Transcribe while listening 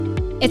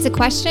It's a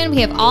question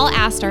we have all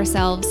asked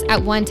ourselves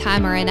at one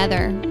time or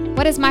another.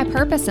 What is my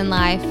purpose in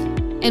life?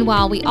 And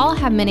while we all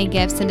have many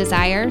gifts and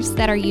desires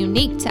that are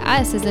unique to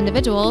us as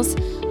individuals,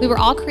 we were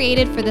all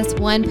created for this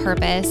one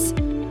purpose,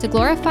 to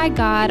glorify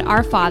God,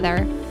 our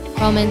Father.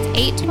 Romans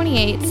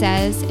 8:28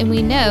 says, "And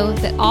we know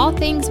that all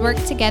things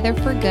work together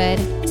for good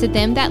to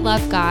them that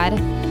love God,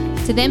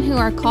 to them who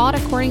are called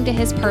according to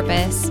his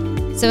purpose."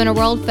 So in a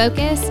world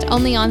focused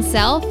only on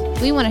self,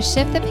 we want to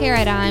shift the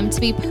paradigm to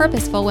be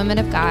purposeful women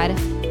of God.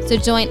 So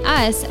join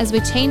us as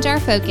we change our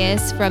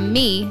focus from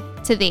me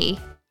to thee.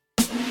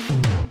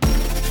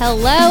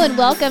 Hello and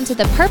welcome to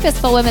the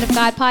Purposeful Women of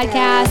God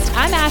podcast.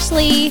 I'm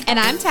Ashley. And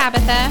I'm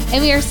Tabitha.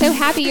 And we are so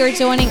happy you're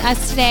joining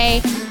us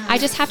today. I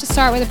just have to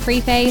start with a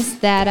preface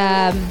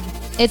that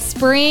it's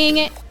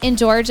spring in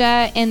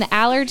Georgia and the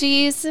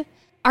allergies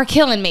are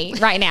killing me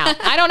right now.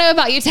 I don't know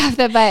about you,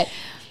 Tabitha, but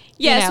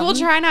yes, we'll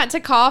try not to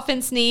cough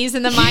and sneeze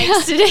in the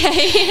mics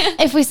today.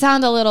 If we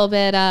sound a little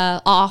bit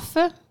off,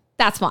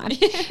 that's fine.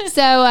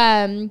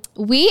 So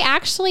we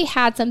actually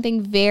had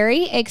something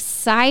very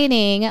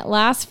exciting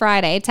last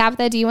Friday.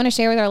 Tabitha, do you want to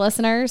share with our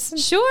listeners?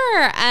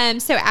 Sure.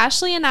 So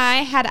Ashley and I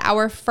had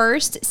our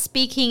first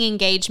speaking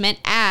engagement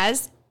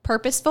as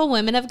Purposeful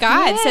Women of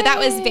God. Yay. So that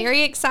was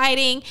very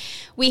exciting.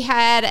 We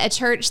had a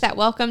church that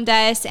welcomed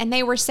us, and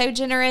they were so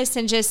generous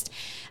and just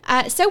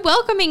so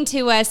welcoming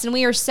to us, and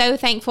we are so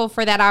thankful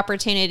for that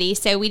opportunity.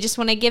 So we just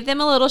want to give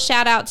them a little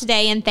shout out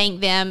today and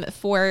thank them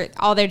for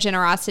all their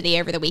generosity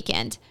over the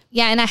weekend.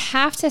 Yeah, and I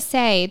have to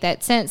say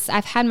that since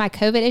I've had my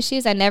COVID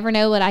issues, I never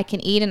know what I can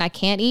eat and I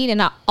can't eat,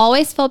 and I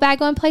always feel bad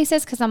going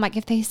places because I'm like,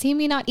 if they see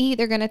me not eat,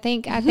 they're going to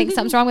think I think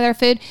something's wrong with our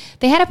food.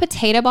 They had a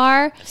potato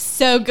bar.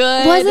 So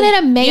good. Wasn't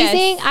it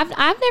amazing? Yes.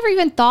 I've never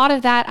even thought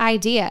of that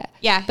idea.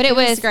 Yeah, but it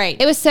was great.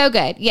 It was so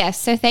good.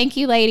 Yes. So thank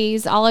you,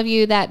 ladies, all of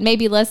you that may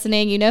be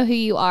listening. You know who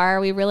you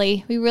are. We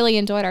really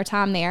enjoyed our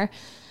time there.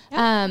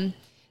 Yep.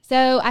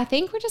 So I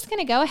think we're just going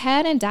to go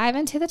ahead and dive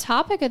into the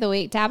topic of the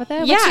week, Tabitha.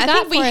 What you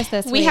got for us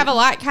this week? We have a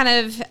lot kind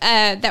of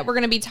that we're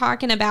going to be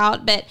talking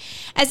about. But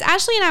as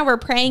Ashley and I were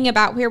praying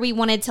about where we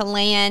wanted to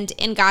land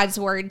in God's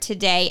Word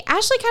today,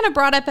 Ashley kind of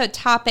brought up a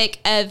topic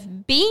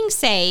of being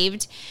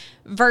saved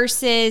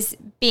versus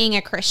being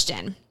a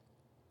Christian.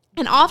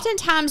 And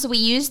oftentimes we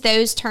use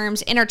those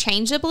terms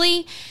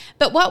interchangeably,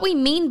 but what we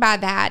mean by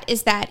that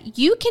is that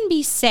you can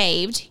be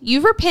saved,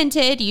 you've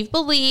repented, you've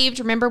believed.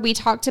 Remember, we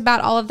talked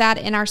about all of that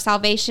in our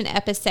salvation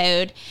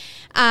episode.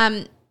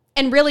 And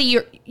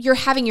really, you're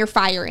having your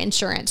fire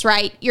insurance,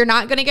 right? You're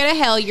not going to go to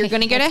hell. You're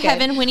going to go to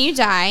heaven when you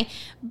die,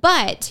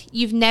 but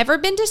you've never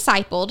been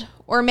discipled,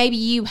 or maybe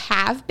you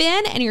have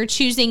been and you're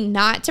choosing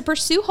not to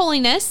pursue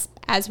holiness,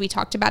 as we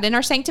talked about in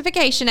our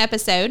sanctification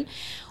episode.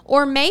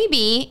 Or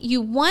maybe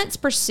you once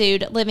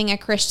pursued living a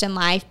Christian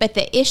life, but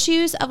the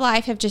issues of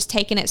life have just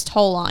taken its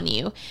toll on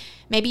you.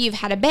 Maybe you've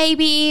had a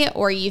baby,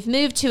 or you've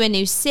moved to a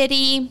new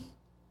city,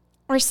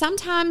 or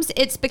sometimes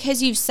it's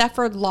because you've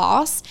suffered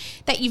loss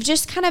that you've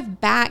just kind of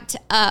backed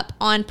up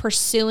on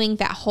pursuing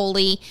that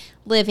holy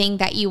living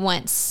that you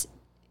once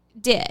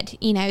did,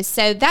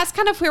 so that's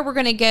kind of where we're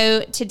going to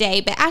go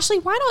today. But Ashley,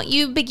 why don't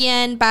you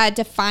begin by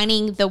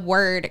defining the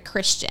word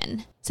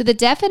Christian? So the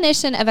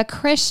definition of a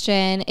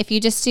Christian, if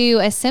you just do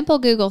a simple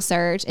Google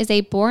search, is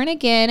a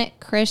born-again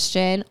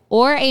Christian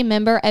or a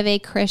member of a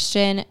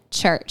Christian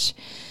church.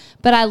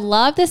 But I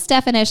love this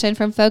definition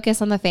from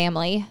Focus on the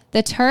Family.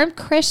 The term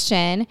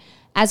Christian,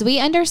 as we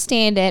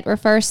understand it,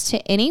 refers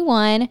to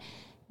anyone,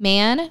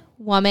 man,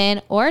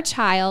 woman, or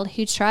child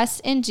who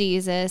trusts in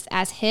Jesus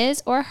as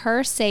his or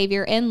her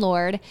Savior and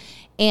Lord,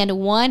 and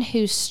one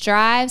who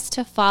strives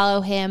to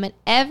follow him in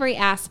every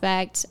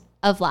aspect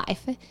of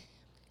life.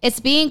 It's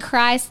being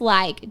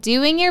Christ-like,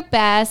 doing your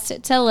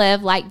best to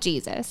live like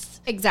Jesus.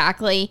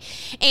 Exactly.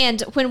 And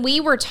when we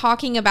were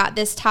talking about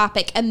this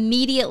topic,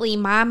 immediately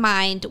my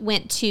mind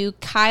went to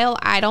Kyle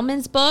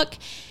Idleman's book,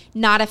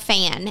 Not a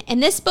Fan.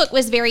 And this book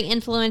was very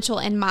influential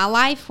in my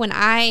life when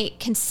I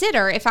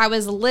consider if I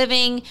was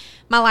living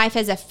my life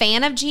as a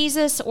fan of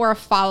Jesus or a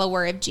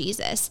follower of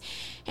Jesus.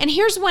 And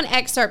here's one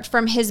excerpt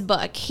from his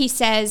book. He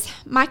says,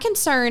 "My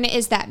concern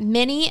is that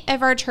many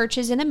of our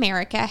churches in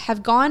America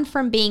have gone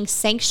from being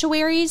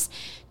sanctuaries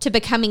to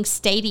becoming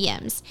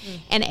stadiums.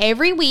 And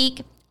every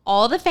week,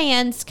 all the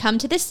fans come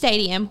to the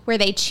stadium where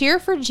they cheer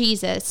for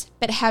Jesus,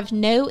 but have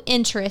no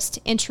interest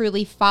in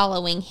truly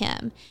following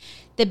him.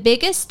 The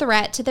biggest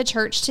threat to the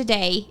church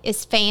today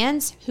is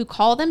fans who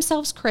call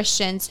themselves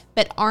Christians,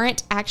 but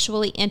aren't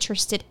actually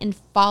interested in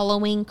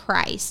following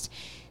Christ.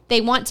 They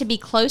want to be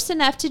close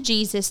enough to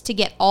Jesus to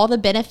get all the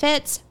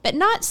benefits, but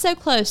not so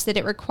close that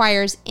it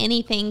requires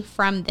anything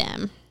from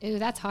them." Ooh,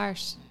 that's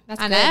harsh. That's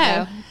I good,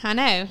 know. though. I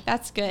know.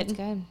 That's good. That's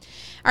good.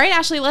 All right,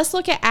 Ashley, let's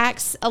look at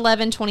Acts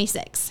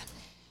 11:26.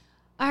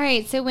 All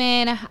right, so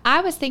when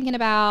I was thinking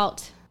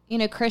about,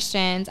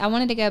 Christians, I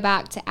wanted to go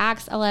back to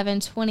Acts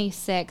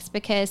 11:26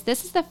 because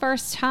this is the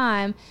first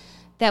time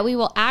that we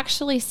will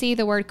actually see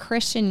the word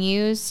Christian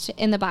used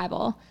in the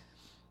Bible.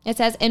 It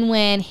says, "And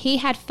when he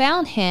had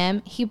found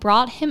him, he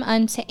brought him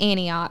unto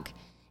Antioch.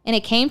 And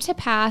it came to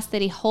pass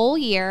that a whole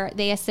year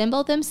they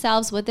assembled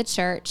themselves with the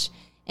church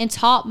and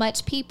taught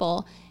much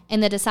people.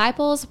 And the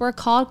disciples were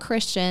called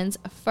Christians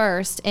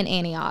first in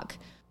Antioch.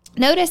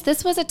 Notice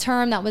this was a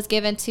term that was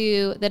given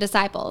to the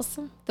disciples,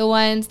 the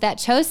ones that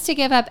chose to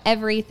give up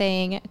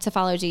everything to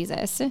follow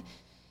Jesus.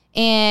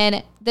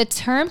 And the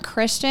term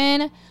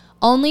Christian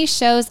only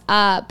shows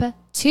up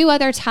 2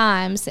 other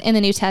times in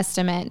the New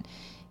Testament.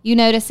 You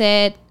notice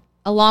it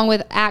along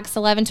with Acts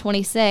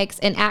 11:26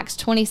 and Acts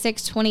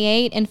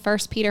 26:28 and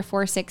 1 Peter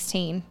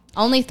 4:16.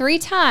 Only 3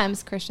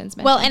 times Christians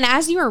mentioned. Well, and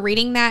as you were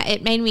reading that,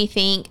 it made me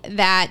think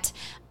that,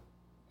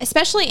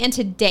 especially in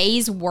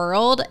today's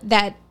world,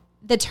 that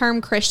the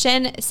term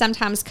Christian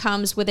sometimes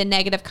comes with a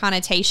negative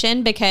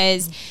connotation,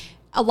 because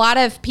a lot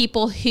of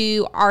people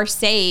who are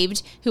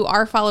saved, who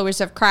are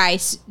followers of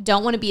Christ,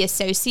 don't want to be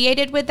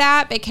associated with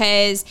that,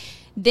 because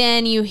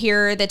then you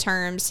hear the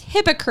terms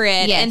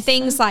hypocrite and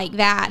things like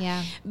that.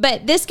 Yeah.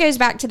 But this goes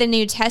back to the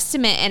New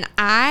Testament, and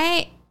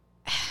I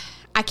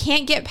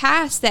can't get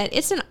past that.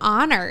 It's an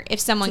honor if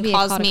someone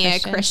calls me a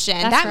Christian.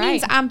 That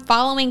means I'm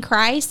following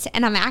Christ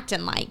and I'm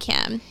acting like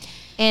him.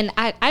 And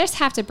I just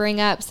have to bring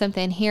up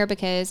something here,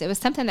 because it was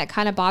something that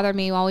kind of bothered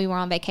me while we were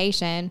on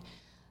vacation.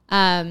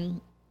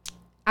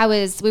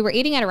 We were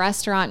eating at a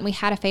restaurant, and we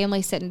had a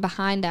family sitting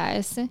behind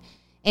us,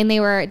 and they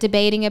were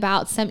debating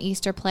about some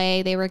Easter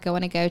play they were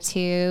going to go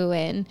to.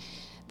 And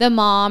the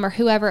mom or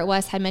whoever it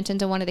was had mentioned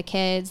to one of the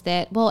kids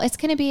that, well, it's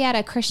going to be at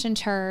a Christian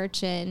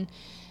church. And,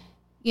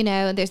 you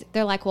know,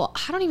 they're like, well,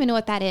 I don't even know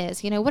what that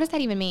is. You know, what does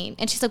that even mean?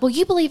 And she's like, well,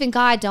 you believe in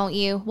God, don't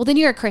you? Well, then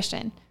you're a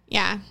Christian.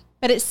 Yeah.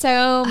 But it's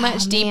so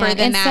much deeper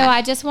than that. And so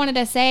I just wanted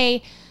to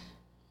say,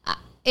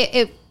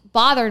 it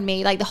bothered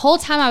me like the whole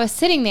time I was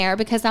sitting there,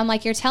 because I'm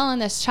like, you're telling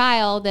this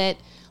child that,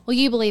 well,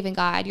 you believe in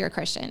God, you're a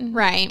Christian.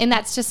 Right. And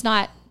that's just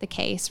not the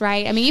case,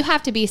 right? I mean, you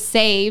have to be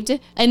saved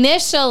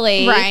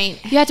initially. Right.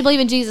 You have to believe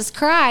in Jesus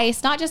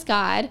Christ, not just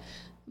God.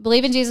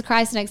 Believe in Jesus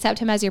Christ and accept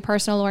him as your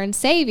personal Lord and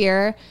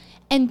Savior.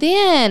 And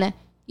then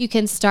you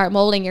can start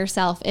molding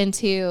yourself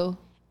into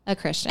a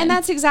Christian. And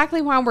that's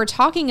exactly why we're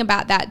talking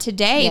about that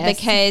today,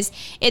 because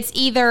it's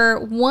either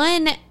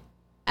one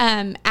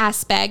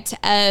aspect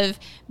of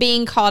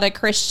being called a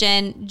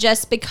Christian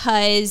just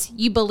because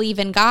you believe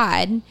in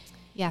God,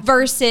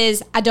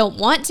 versus I don't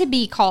want to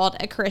be called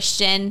a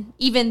Christian,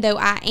 even though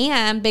I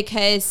am,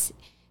 because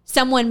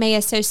someone may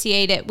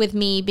associate it with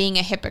me being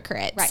a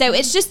hypocrite. Right. So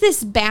it's just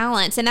this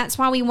balance, and that's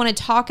why we want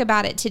to talk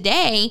about it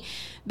today,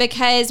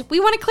 because we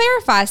want to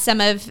clarify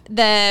some of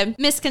the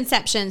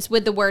misconceptions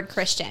with the word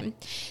Christian.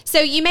 So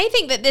you may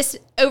think that this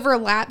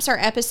overlaps our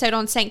episode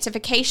on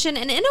sanctification,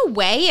 and in a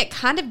way it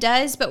kind of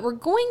does, but we're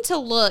going to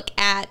look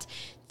at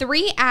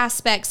 3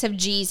 aspects of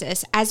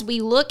Jesus as we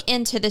look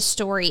into the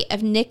story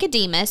of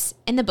Nicodemus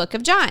in the book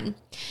of John.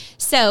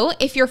 So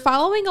if you're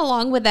following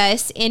along with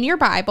us in your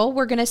Bible,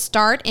 we're going to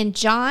start in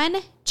John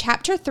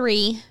chapter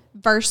 3,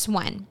 verse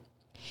 1.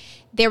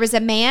 There was a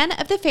man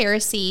of the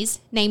Pharisees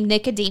named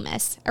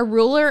Nicodemus, a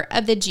ruler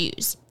of the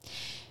Jews.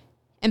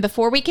 And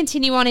before we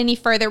continue on any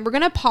further, we're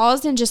going to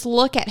pause and just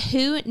look at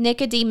who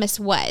Nicodemus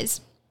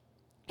was.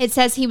 It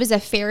says he was a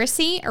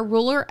Pharisee, a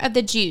ruler of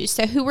the Jews.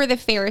 So who were the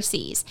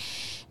Pharisees?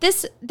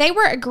 They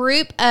were a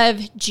group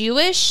of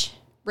Jewish,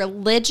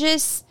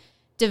 religious,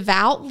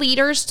 devout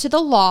leaders to the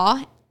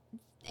law.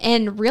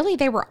 And really,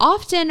 they were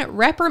often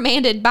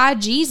reprimanded by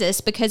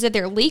Jesus because of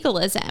their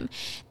legalism.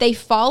 They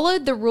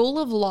followed the rule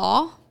of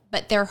law,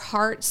 but their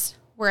hearts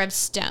were of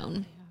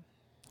stone.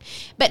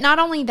 But not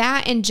only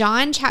that, in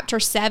John chapter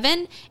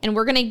 7, and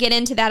we're going to get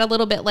into that a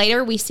little bit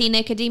later, we see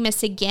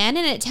Nicodemus again,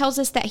 and it tells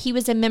us that he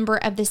was a member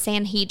of the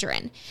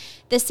Sanhedrin.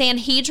 The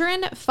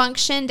Sanhedrin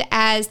functioned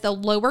as the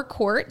lower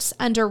courts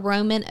under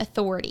Roman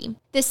authority.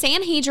 The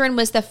Sanhedrin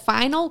was the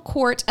final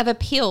court of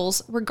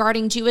appeals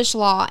regarding Jewish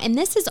law, and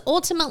this is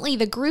ultimately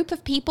the group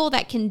of people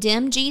that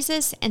condemned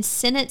Jesus and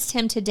sentenced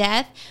him to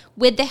death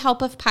with the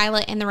help of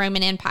Pilate and the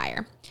Roman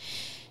Empire.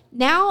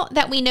 Now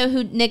that we know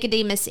who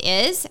Nicodemus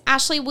is,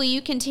 Ashley, will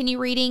you continue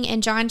reading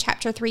in John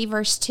chapter 3,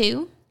 verse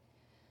 2?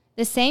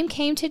 The same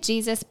came to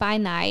Jesus by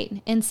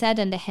night and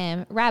said unto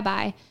him,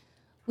 Rabbi,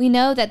 we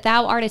know that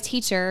thou art a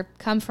teacher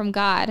come from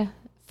God,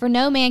 for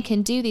no man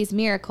can do these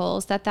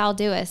miracles that thou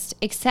doest,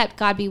 except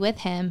God be with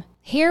him.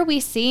 Here we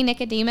see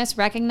Nicodemus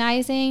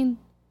recognizing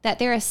that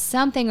there is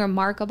something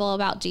remarkable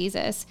about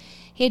Jesus.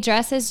 He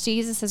addresses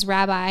Jesus as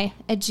rabbi,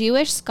 a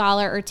Jewish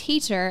scholar or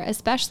teacher,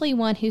 especially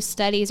one who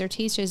studies or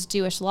teaches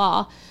Jewish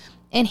law,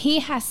 and he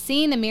has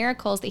seen the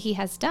miracles that he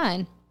has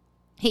done.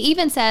 He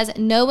even says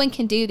no one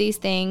can do these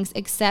things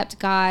except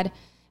God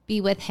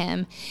be with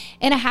him.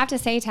 And I have to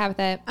say,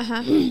 Tabitha,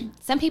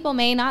 some people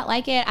may not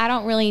like it. I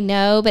don't really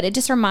know, but it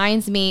just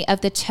reminds me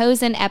of the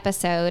Chosen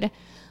episode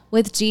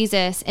with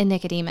Jesus and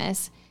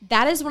Nicodemus.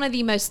 That is one of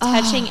the most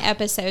touching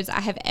episodes I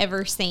have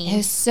ever seen.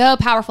 It's so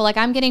powerful. Like,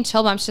 I'm getting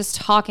chill bumps just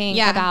talking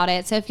about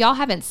it. So if y'all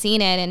haven't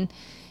seen it, and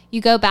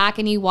you go back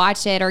and you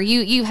watch it, or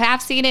you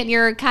have seen it and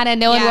you're kind of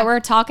knowing what we're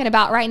talking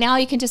about right now,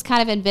 you can just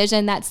kind of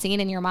envision that scene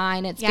in your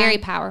mind. It's very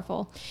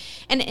powerful.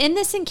 And in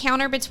this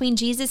encounter between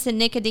Jesus and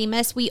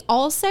Nicodemus, we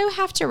also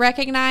have to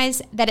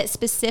recognize that it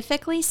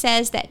specifically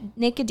says that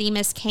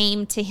Nicodemus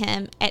came to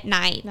him at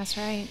night. That's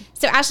right.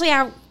 So Ashley,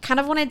 I kind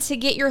of wanted to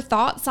get your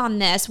thoughts on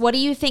this. What do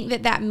you think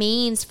that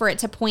means for it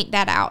to point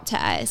that out to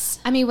us?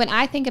 I mean, when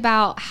I think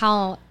about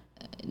how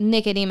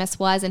Nicodemus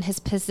was and his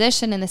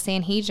position in the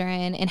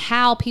Sanhedrin and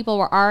how people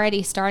were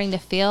already starting to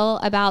feel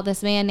about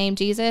this man named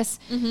Jesus,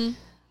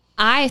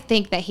 I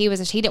think that he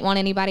didn't want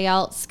anybody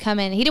else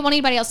coming. He didn't want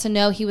anybody else to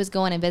know he was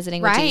going and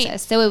visiting with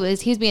Jesus. So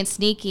he was being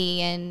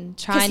sneaky and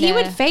trying to. Because he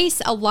would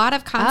face a lot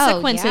of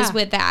consequences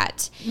with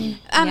that.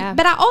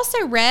 But I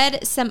also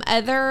read some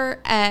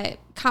other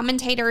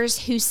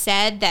commentators who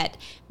said that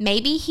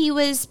maybe he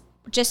was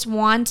just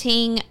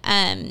wanting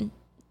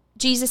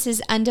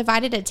Jesus's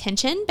undivided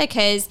attention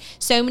because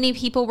so many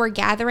people were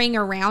gathering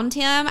around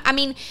him. I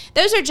mean,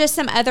 those are just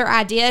some other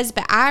ideas,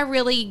 but I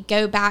really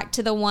go back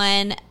to the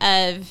one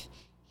of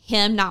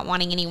him not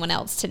wanting anyone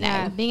else to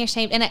know. Being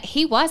ashamed. And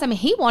he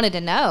wanted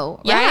to know,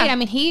 right? Yeah. I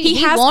mean,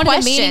 he wanted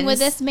questions. A meeting with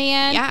this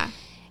man. Yeah.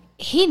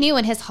 He knew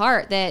in his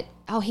heart that,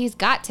 he's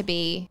got to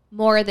be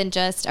more than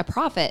just a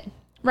prophet.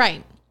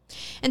 Right.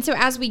 And so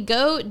as we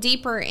go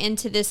deeper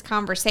into this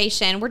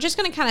conversation, we're just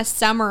going to kind of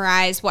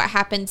summarize what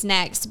happens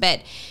next.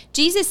 But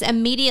Jesus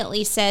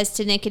immediately says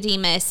to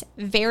Nicodemus,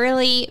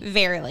 verily,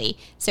 verily.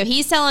 So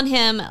he's telling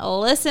him,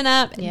 listen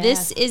up. Yes.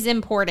 This is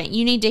important.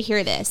 You need to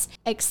hear this.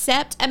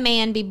 Except a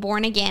man be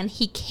born again,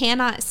 he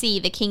cannot see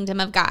the kingdom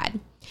of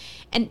God.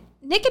 And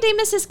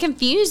Nicodemus is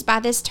confused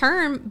by this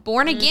term,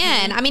 born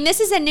again. I mean, this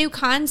is a new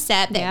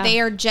concept that they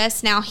are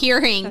just now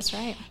hearing. That's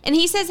right. And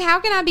he says, how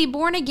can I be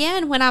born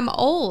again when I'm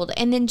old?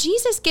 And then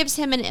Jesus gives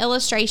him an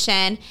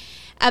illustration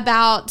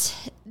about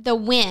the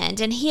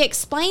wind. And he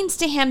explains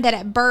to him that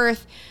at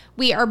birth,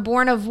 we are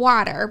born of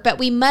water, but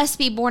we must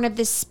be born of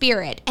the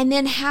Spirit. And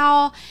then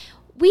how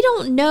we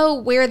don't know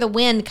where the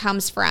wind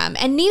comes from,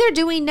 and neither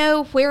do we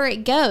know where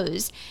it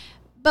goes.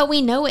 But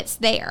we know it's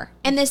there.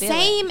 And the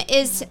same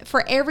is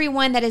for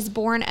everyone that is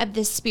born of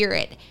the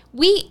Spirit.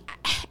 We,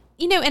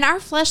 in our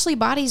fleshly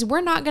bodies,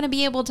 we're not going to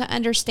be able to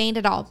understand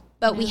it all.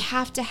 But we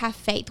have to have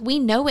faith. We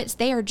know it's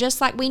there,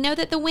 just like we know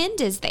that the wind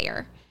is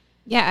there.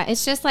 Yeah,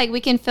 it's just like we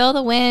can feel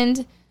the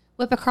wind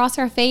whip across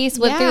our face,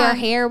 whip through our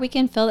hair. We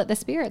can feel that the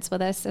Spirit's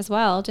with us as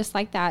well, just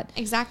like that.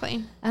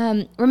 Exactly.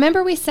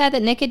 Remember we said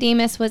that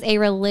Nicodemus was a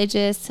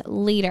religious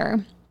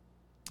leader.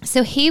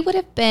 So he would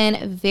have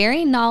been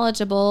very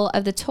knowledgeable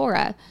of the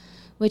Torah,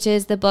 which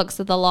is the books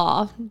of the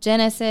law,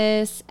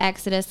 Genesis,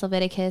 Exodus,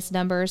 Leviticus,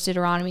 Numbers,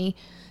 Deuteronomy.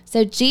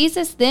 So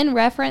Jesus then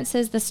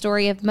references the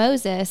story of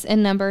Moses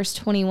in Numbers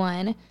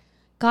 21.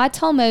 God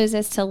told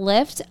Moses to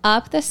lift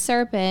up the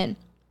serpent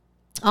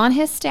on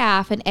his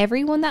staff, and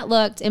everyone that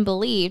looked and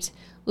believed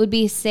would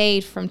be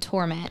saved from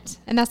torment.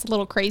 And that's a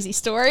little crazy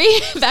story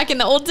back in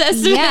the Old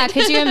Testament. Yeah,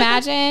 could you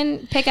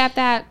imagine? Pick up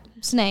that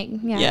snake.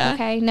 Yeah.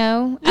 Okay.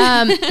 No.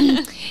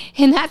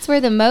 And that's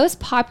where the most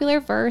popular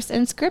verse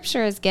in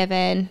Scripture is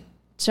given.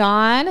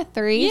 John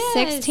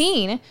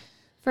 3:16.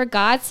 For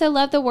God so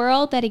loved the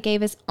world that he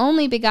gave his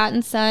only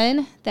begotten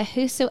Son, that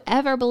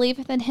whosoever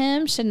believeth in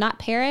him should not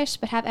perish,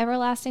 but have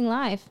everlasting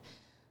life.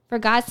 For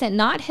God sent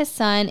not his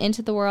Son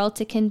into the world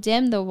to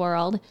condemn the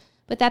world,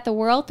 but that the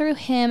world through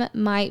him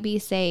might be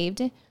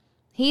saved.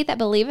 He that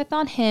believeth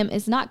on him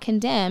is not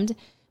condemned,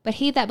 but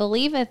he that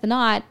believeth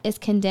not is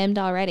condemned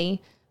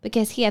already,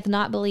 because he hath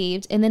not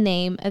believed in the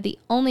name of the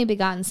only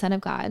begotten Son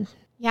of God.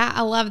 Yeah,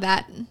 I love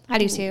that. I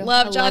do too.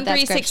 Love John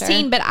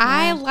 3:16, but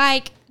I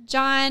like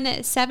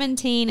John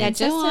 17 and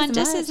so on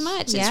just as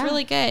much. It's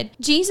really good.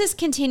 Jesus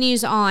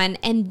continues on,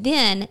 and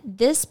then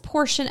this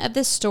portion of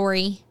the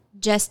story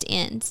just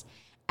ends.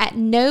 At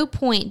no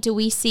point do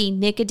we see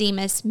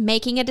Nicodemus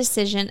making a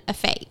decision of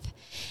faith.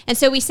 And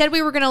so we said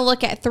we were going to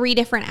look at 3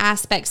 different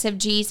aspects of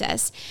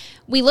Jesus.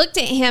 We looked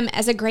at him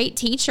as a great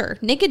teacher.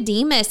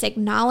 Nicodemus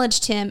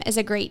acknowledged him as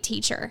a great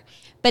teacher.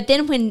 But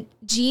then when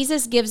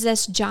Jesus gives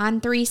us John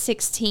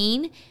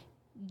 3:16,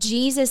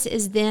 Jesus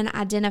is then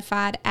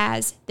identified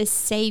as the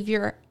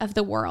Savior of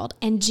the world.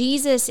 And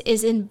Jesus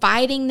is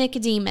inviting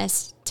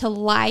Nicodemus to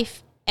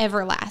life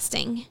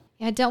everlasting.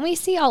 Yeah, don't we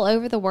see all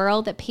over the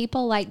world that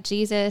people like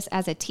Jesus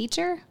as a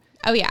teacher?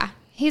 Oh, yeah.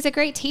 He's a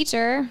great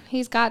teacher.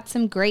 He's got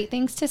some great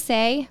things to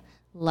say.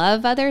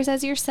 Love others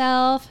as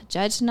yourself.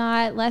 Judge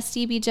not, lest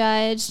ye be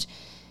judged.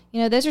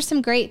 Those are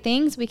some great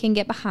things we can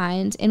get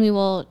behind, and we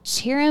will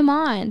cheer him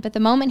on. But the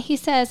moment he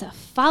says,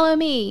 follow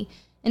me,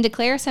 and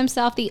declares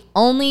himself the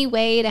only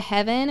way to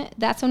heaven,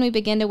 that's when we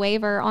begin to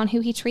waver on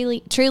who he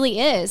truly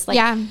is.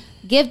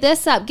 Give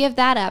this up, give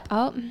that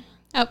up.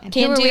 Can't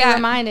do that.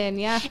 Reminded,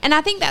 And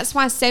I think that's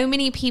why so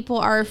many people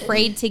are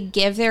afraid to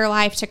give their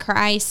life to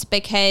Christ,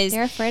 because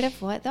they're afraid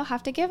of what they'll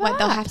have to give up. What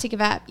they'll have to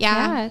give up.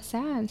 Yeah, it's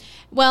sad.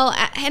 Well,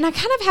 and I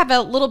kind of have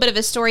a little bit of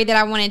a story that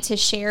I wanted to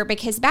share,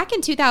 because back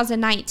in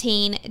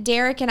 2019,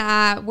 Derek and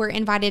I were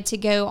invited to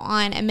go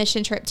on a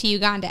mission trip to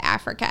Uganda,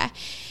 Africa.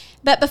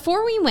 But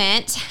before we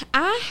went,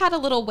 I had a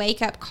little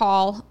wake-up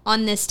call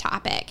on this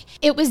topic.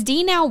 It was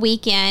D-Now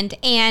weekend,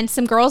 and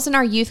some girls in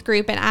our youth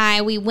group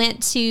and we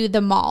went to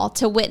the mall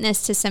to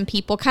witness to some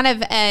people, kind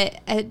of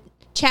a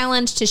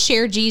challenge to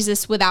share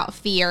Jesus without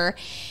fear.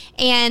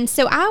 And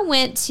so I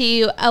went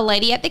to a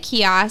lady at the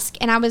kiosk,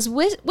 and I was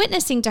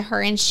witnessing to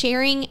her and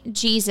sharing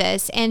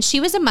Jesus, and she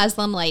was a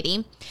Muslim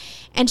lady.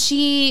 And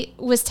she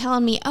was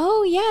telling me,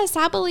 oh, yes,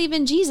 I believe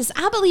in Jesus.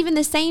 I believe in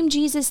the same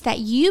Jesus that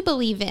you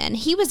believe in.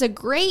 He was a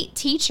great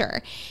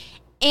teacher.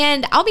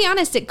 And I'll be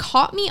honest, it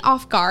caught me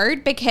off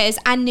guard because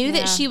I knew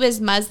that she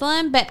was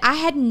Muslim, but I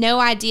had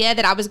no idea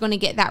that I was going to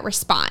get that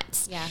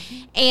response. Yeah.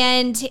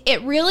 And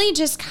it really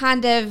just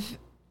kind of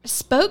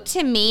spoke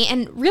to me,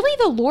 and really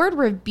the Lord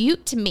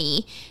rebuked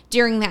me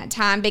during that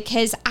time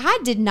because I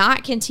did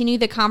not continue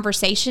the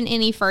conversation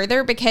any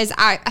further because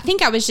I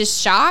think I was just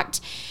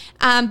shocked.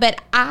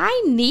 But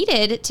I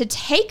needed to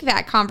take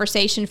that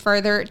conversation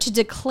further to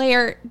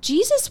declare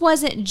Jesus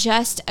wasn't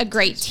just a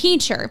great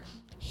teacher.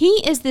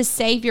 He is the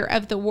Savior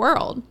of the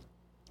world.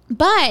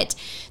 But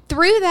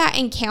through that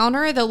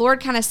encounter, the Lord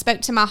kind of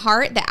spoke to my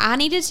heart that I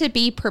needed to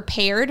be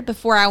prepared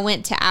before I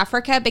went to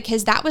Africa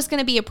because that was going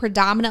to be a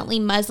predominantly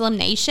Muslim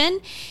nation.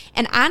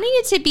 And I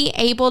needed to be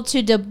able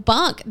to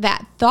debunk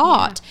that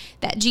thought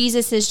that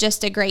Jesus is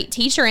just a great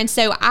teacher. And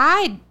so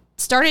I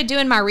started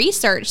doing my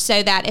research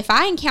so that if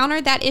I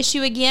encountered that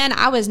issue again,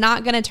 I was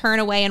not going to turn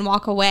away and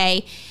walk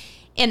away.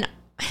 And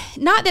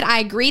not that I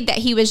agreed that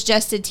he was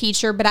just a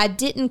teacher, but I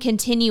didn't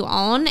continue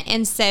on.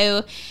 And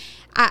so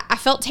I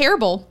felt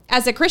terrible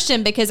as a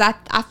Christian because I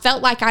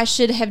felt like I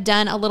should have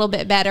done a little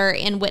bit better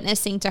in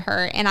witnessing to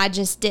her, and I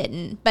just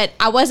didn't. But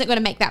I wasn't going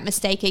to make that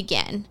mistake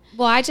again.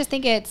 Well, I just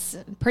think it's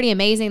pretty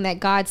amazing that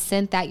God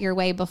sent that your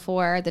way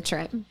before the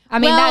trip. I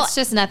mean, that's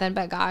just nothing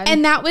but God.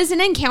 And that was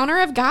an encounter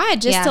of God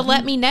just to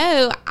let me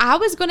know I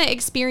was going to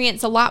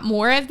experience a lot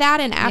more of that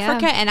in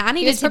Africa, and I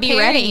needed to be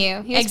ready.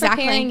 He was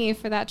preparing you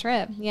for that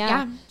trip.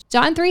 Yeah.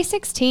 John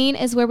 3:16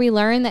 is where we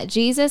learn that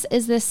Jesus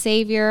is the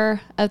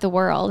Savior of the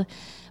world.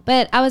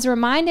 But I was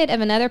reminded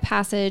of another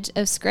passage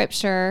of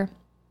Scripture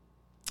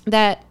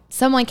that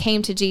someone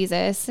came to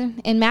Jesus.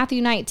 In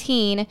Matthew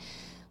 19,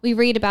 we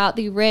read about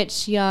the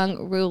rich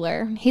young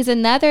ruler. He's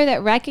another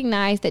that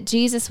recognized that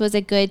Jesus was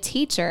a good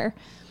teacher.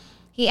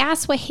 He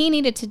asked what he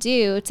needed to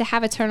do to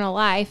have eternal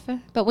life.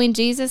 But when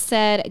Jesus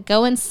said,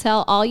 go and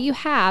sell all you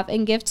have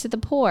and give to the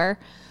poor,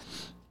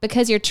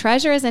 because your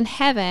treasure is in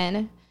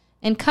heaven,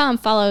 and come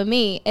follow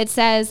me, it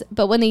says,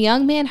 but when the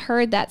young man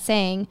heard that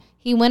saying,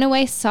 he went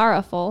away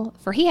sorrowful,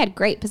 for he had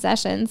great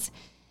possessions.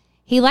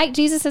 He liked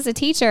Jesus as a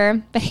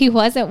teacher, but he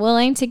wasn't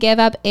willing to give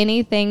up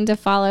anything to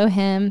follow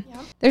him. Yep.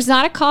 There's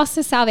not a cost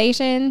to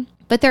salvation,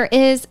 but there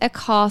is a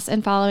cost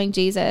in following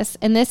Jesus.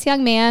 And this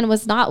young man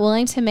was not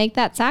willing to make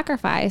that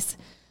sacrifice.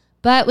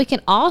 But we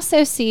can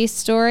also see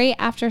story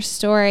after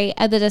story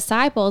of the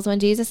disciples when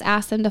Jesus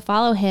asked them to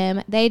follow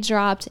him, they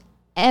dropped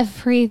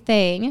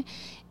everything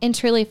and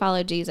truly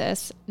followed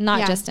Jesus,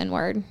 not just in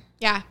word.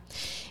 Yeah.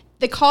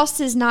 The cost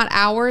is not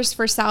ours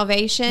for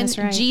salvation. That's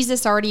right.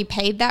 Jesus already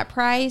paid that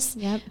price.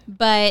 Yep.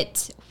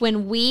 But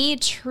when we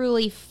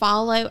truly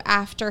follow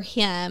after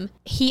him,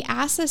 he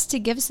asks us to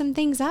give some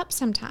things up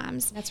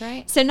sometimes. That's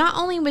right. So not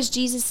only was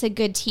Jesus a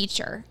good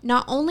teacher,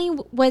 not only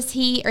was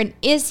he or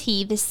is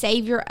he the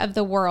Savior of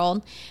the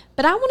world,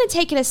 but I want to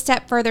take it a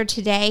step further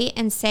today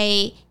and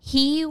say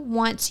he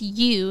wants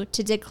you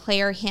to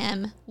declare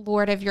him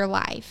Lord of your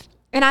life.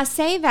 And I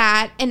say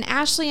that, and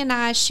Ashley and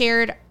I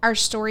shared our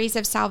stories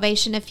of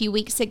salvation a few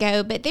weeks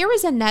ago, but there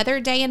was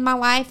another day in my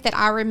life that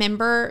I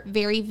remember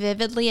very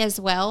vividly as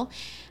well.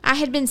 I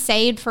had been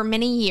saved for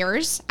many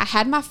years. I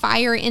had my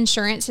fire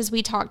insurance, as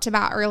we talked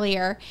about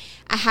earlier.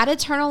 I had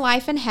eternal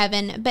life in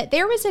heaven, but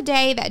there was a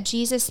day that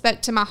Jesus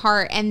spoke to my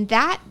heart, and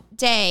that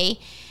day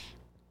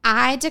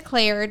I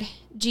declared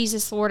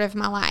Jesus Lord of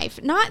my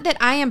life. Not that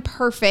I am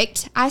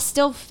perfect. I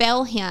still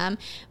fail him,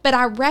 but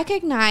I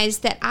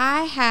recognized that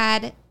I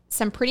had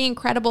some pretty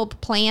incredible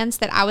plans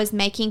that I was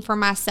making for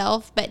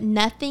myself, but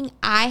nothing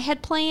I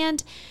had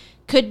planned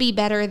could be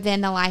better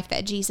than the life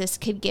that Jesus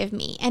could give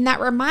me. And that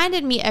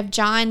reminded me of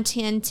John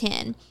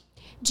 10:10.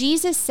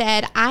 Jesus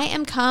said, I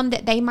am come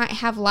that they might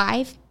have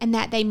life and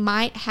that they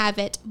might have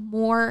it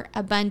more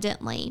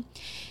abundantly.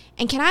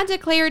 And can I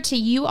declare to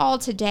you all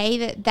today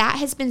that that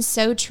has been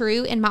so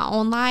true in my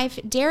own life?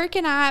 Derek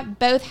and I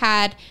both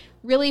had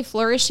really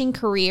flourishing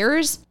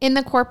careers in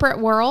the corporate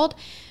world,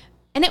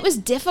 and it was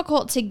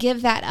difficult to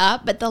give that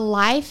up, but the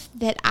life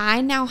that I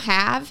now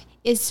have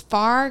is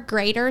far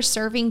greater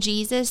serving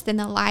Jesus than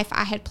the life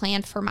I had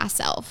planned for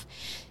myself.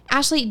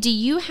 Ashley, do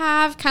you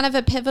have kind of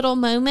a pivotal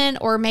moment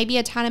or maybe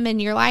a time in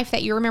your life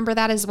that you remember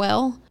that as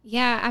well?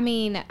 Yeah, I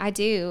mean, I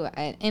do.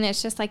 And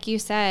it's just like you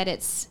said,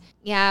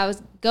 I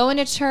was going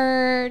to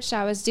church,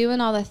 I was doing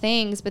all the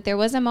things, but there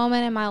was a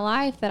moment in my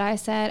life that I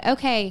said,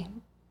 okay,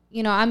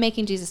 I'm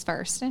making Jesus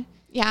first.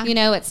 Yeah.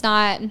 It's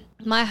not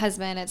my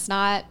husband, it's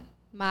not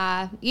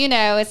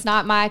it's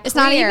not my career. It's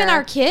not even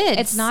our kids.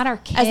 It's not our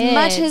kids. As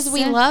much as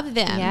we love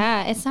them.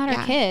 Yeah, it's not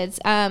our kids.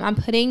 I'm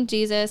putting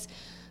Jesus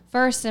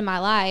first in my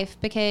life,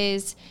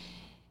 because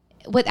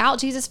without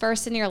Jesus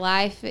first in your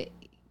life,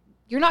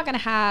 you're not going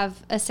to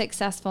have a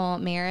successful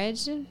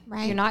marriage.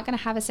 Right. You're not going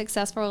to have a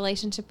successful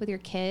relationship with your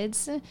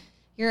kids.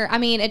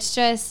 It's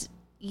just,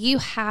 you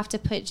have to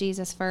put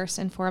Jesus first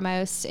and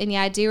foremost. And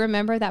yeah, I do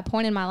remember that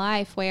point in my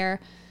life where,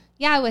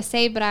 I was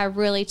saved, but I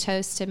really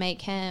chose to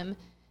make him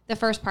the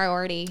first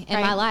priority in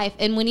my life.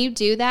 And when you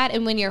do that,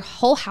 and when your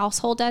whole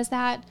household does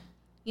that,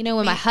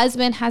 when my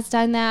husband has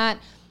done that,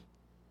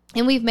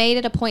 and we've made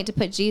it a point to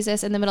put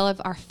Jesus in the middle of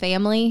our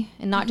family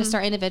and not just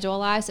our individual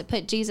lives, but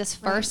put Jesus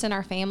first in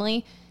our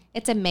family.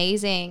 It's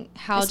amazing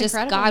how just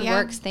God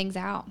works things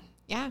out.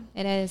 Yeah,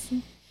 it is.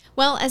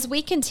 Well, as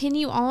we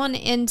continue on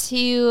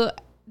into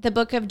the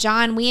book of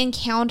John, we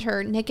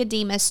encounter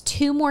Nicodemus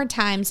 2 more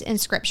times in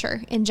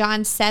Scripture, in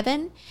John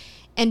 7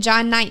 and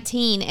John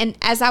 19. And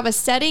as I was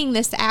studying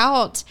this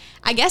out,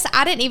 I guess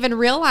I didn't even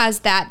realize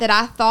that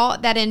I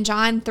thought that in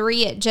John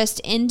 3 it just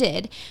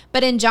ended.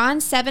 But in John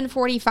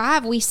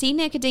 7:45, we see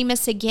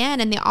Nicodemus again,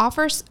 and the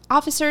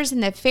officers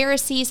and the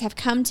Pharisees have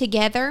come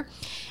together,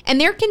 and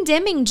they're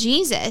condemning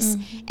Jesus.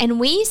 And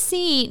we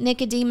see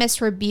Nicodemus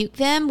rebuke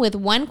them with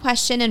one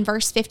question in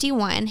verse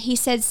 51. He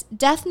says,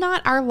 "Doth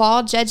not our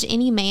law judge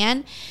any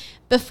man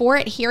before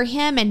it hear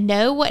him and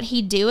know what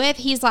he doeth?"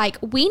 He's like,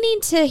 we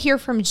need to hear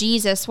from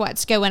Jesus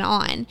what's going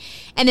on.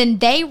 And then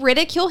they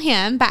ridicule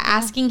him by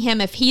asking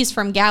him if he's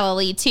from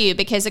Galilee too,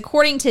 because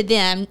according to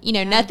them,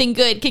 nothing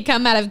good could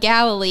come out of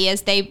Galilee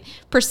as they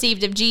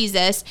perceived of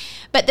Jesus.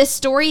 But the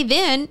story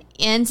then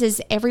ends as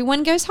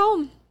everyone goes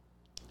home.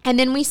 And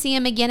then we see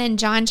him again in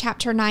John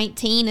chapter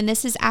 19, and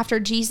this is after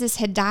Jesus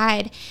had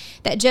died,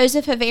 that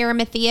Joseph of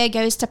Arimathea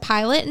goes to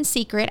Pilate in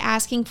secret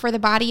asking for the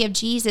body of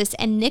Jesus,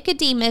 and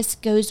Nicodemus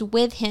goes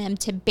with him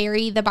to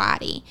bury the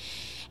body.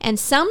 And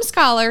some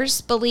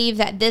scholars believe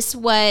that this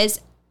was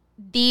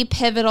the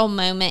pivotal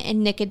moment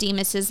in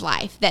Nicodemus's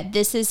life, that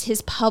this is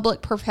his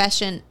public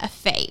profession of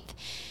faith,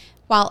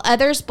 while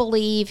others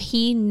believe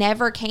he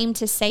never came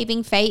to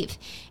saving faith.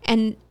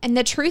 And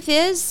the truth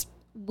is,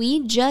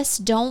 we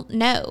just don't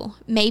know.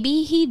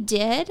 Maybe he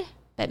did,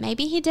 but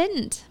maybe he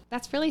didn't.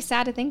 That's really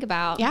sad to think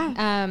about.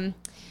 Yeah.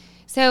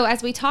 So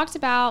as we talked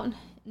about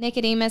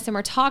Nicodemus, and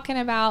we're talking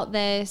about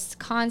this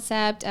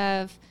concept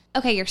of,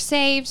 okay, you're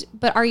saved,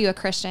 but are you a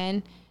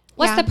Christian?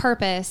 What's the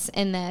purpose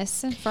in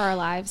this for our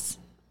lives?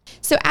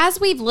 So as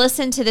we've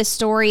listened to the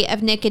story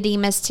of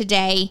Nicodemus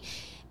today,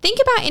 think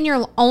about in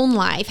your own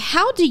life,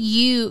 how do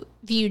you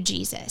view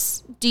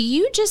Jesus? Do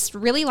you just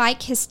really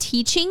like his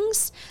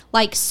teachings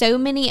like so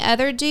many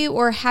other do?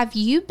 Or have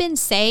you been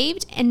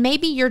saved and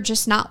maybe you're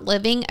just not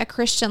living a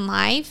Christian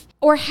life?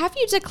 Or have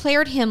you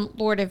declared him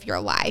Lord of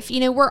your life?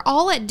 We're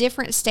all at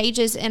different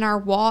stages in our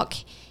walk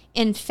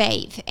in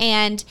faith.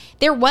 And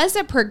there was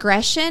a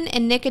progression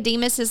in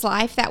Nicodemus's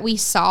life that we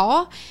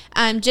saw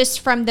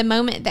just from the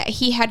moment that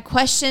he had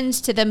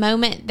questions to the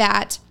moment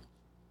that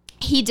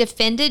he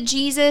defended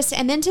Jesus,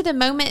 and then to the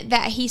moment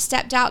that he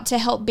stepped out to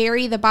help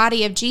bury the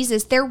body of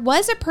Jesus. There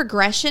was a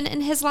progression in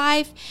his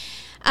life.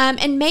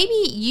 And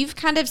maybe you've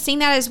kind of seen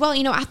that as well.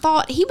 I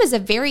thought he was a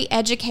very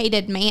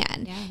educated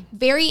man,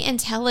 very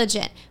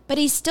intelligent, but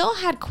he still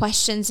had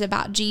questions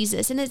about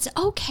Jesus, and it's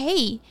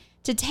okay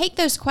to take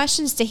those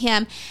questions to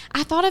him.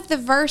 I thought of the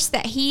verse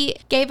that he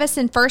gave us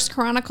in 1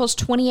 Chronicles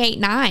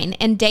 28:9,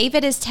 and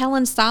David is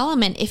telling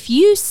Solomon, if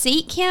you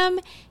seek him,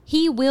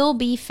 he will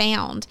be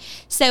found.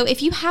 So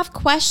if you have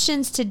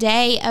questions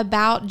today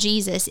about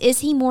Jesus, is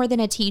he more than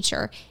a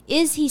teacher?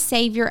 Is he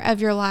Savior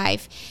of your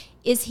life?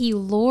 Is he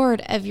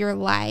Lord of your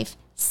life?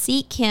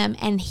 Seek him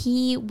and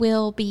he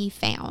will be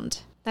found.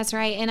 That's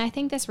right. And I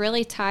think this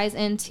really ties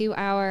into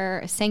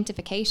our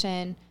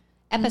sanctification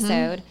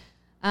episode.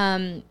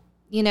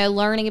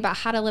 Learning about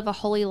how to live a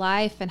holy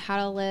life and how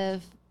to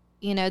live,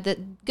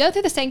 go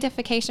through the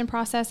sanctification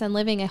process and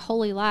living a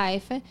holy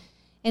life.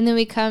 And then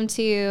we come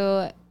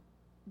to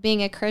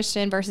being a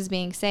Christian versus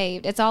being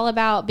saved. It's all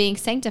about being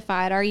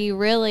sanctified. Are you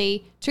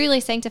really,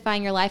 truly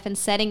sanctifying your life and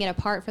setting it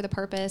apart for the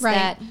purpose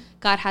that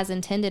God has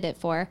intended it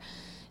for?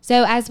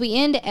 So as we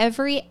end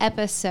every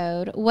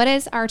episode, what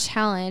is our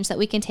challenge that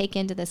we can take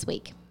into this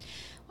week?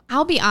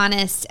 I'll be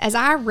honest, as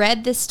I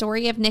read this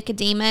story of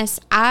Nicodemus,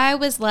 I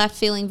was left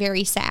feeling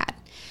very sad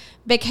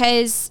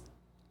because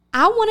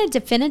I want a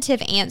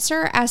definitive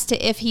answer as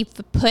to if he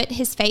put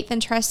his faith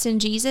and trust in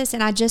Jesus,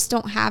 and I just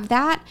don't have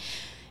that.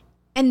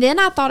 And then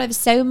I thought of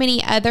so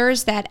many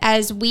others that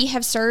as we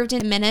have served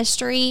in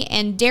ministry,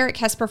 and Derek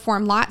has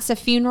performed lots of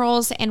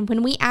funerals, and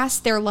when we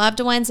ask their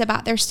loved ones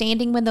about their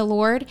standing with the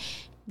Lord,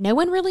 no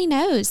one really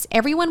knows.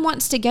 Everyone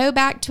wants to go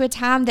back to a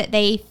time that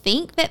they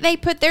think that they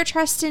put their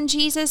trust in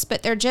Jesus,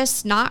 but they're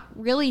just not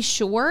really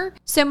sure.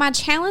 So my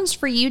challenge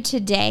for you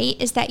today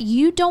is that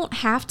you don't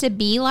have to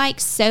be like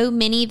so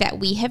many that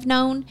we have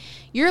known.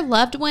 Your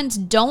loved ones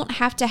don't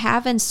have to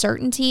have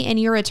uncertainty in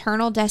your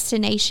eternal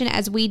destination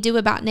as we do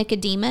about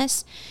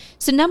Nicodemus.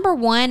 So number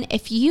one,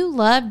 if you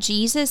love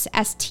Jesus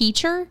as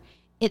teacher,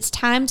 it's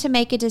time to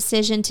make a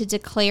decision to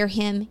declare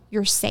him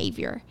your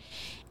Savior.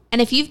 And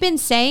if you've been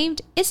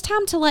saved, it's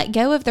time to let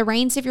go of the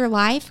reins of your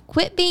life,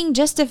 quit being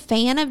just a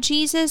fan of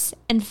Jesus,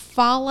 and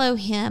follow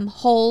him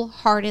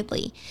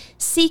wholeheartedly,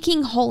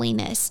 seeking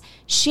holiness,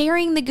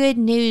 sharing the good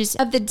news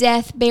of the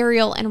death,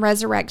 burial, and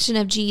resurrection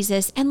of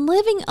Jesus, and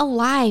living a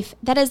life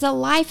that is a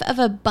life of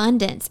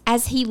abundance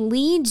as he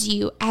leads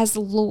you as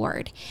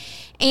Lord.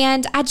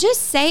 And I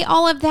just say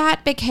all of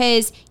that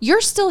because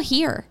you're still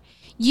here.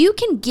 You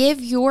can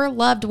give your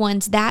loved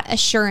ones that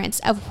assurance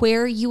of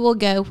where you will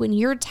go when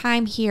your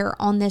time here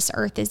on this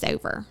earth is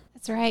over.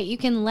 That's right. You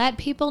can let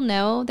people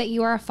know that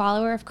you are a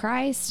follower of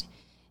Christ,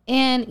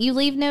 and you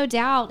leave no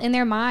doubt in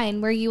their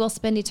mind where you will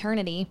spend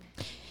eternity.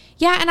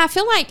 Yeah, and I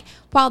feel like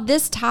while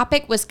this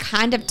topic was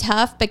kind of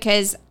tough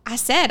because I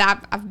said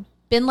I've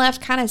been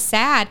left kind of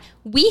sad,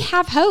 we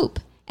have hope.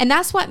 And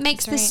that's what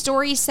makes this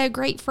story so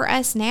great for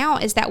us now,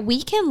 is that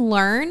we can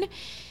learn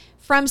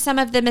from some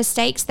of the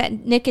mistakes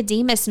that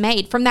Nicodemus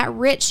made, from that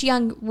rich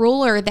young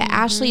ruler that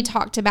Ashley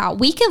talked about.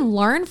 We can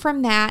learn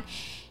from that.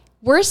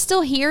 We're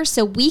still here,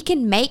 so we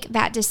can make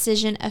that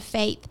decision of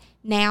faith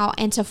now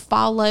and to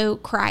follow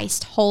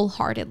Christ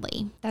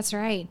wholeheartedly. That's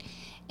right.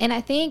 And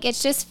I think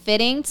it's just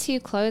fitting to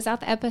close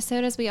out the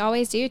episode as we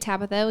always do.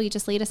 Tabitha, will you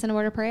just lead us in a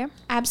word of prayer?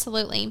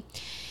 Absolutely.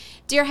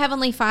 Dear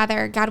Heavenly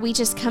Father, God, we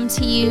just come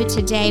to you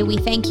today. We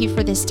thank you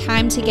for this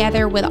time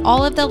together with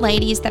all of the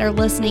ladies that are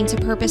listening to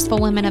Purposeful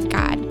Women of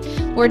God.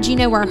 Lord, you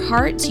know our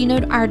hearts, you know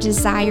our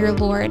desire,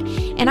 Lord.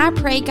 And I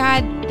pray,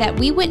 God, that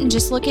we wouldn't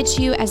just look at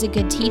you as a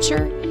good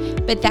teacher,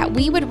 but that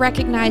we would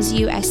recognize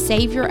you as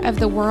Savior of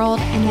the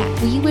world, and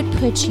that we would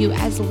put you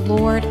as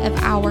Lord of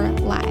our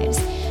lives.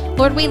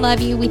 Lord, we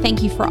love you. We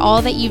thank you for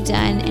all that you've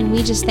done, and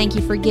we just thank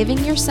you for giving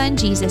your son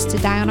Jesus to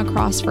die on a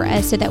cross for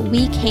us so that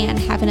we can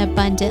have an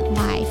abundant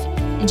life.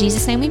 In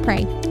Jesus' name we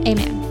pray.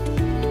 Amen.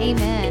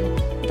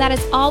 Amen. That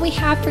is all we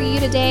have for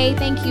you today.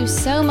 Thank you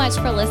so much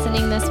for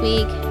listening this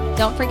week.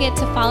 Don't forget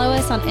to follow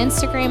us on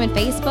Instagram and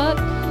Facebook.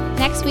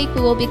 Next week,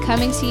 we will be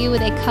coming to you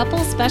with a couple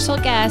special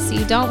guests, so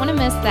you don't want to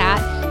miss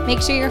that.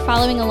 Make sure you're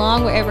following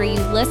along wherever you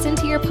listen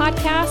to your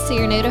podcast so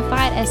you're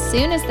notified as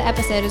soon as the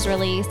episode is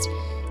released.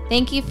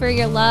 Thank you for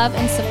your love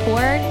and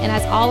support. And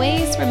as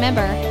always,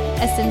 remember,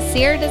 a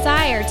sincere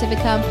desire to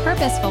become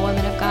purposeful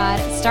women of God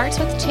starts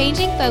with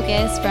changing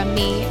focus from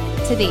me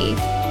to thee.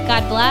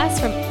 God bless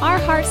from our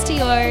hearts to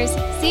yours.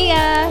 See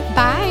ya.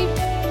 Bye.